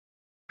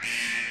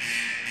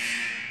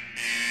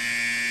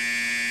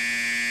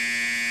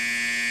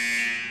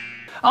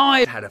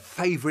I had a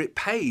favourite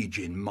page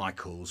in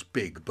Michael's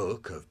big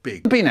book of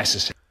big be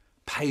necessary.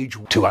 Page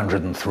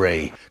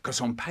 203.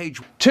 Because on page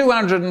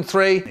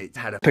 203 it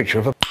had a picture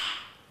of a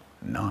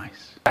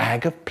nice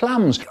bag of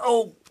plums.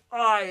 Oh,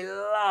 I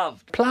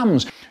love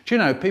plums. Do you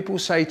know, people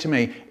say to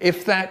me,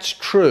 if that's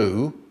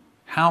true,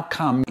 how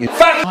come you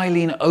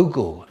Eileen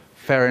Ogle?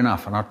 Fair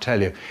enough, and I'll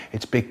tell you,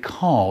 it's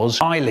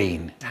because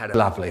Eileen had a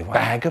lovely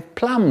bag of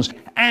plums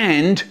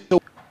and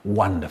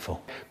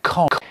wonderful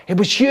cock. It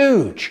was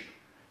huge.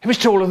 It was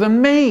taller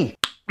than me.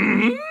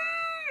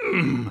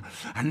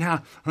 And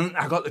now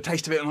I got the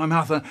taste of it in my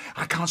mouth and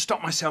I can't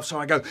stop myself, so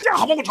I go,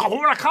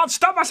 I can't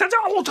stop myself.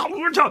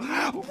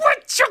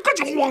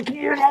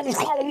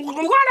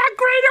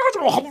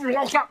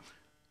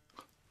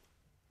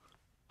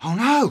 Oh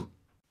no,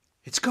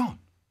 it's gone.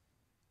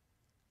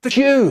 The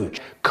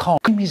huge cock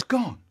is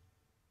gone.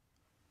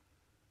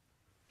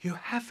 You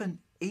haven't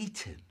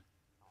eaten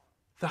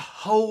the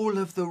whole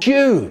of the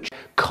huge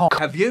cock,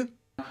 have you?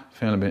 I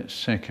feel a bit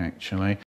sick, actually.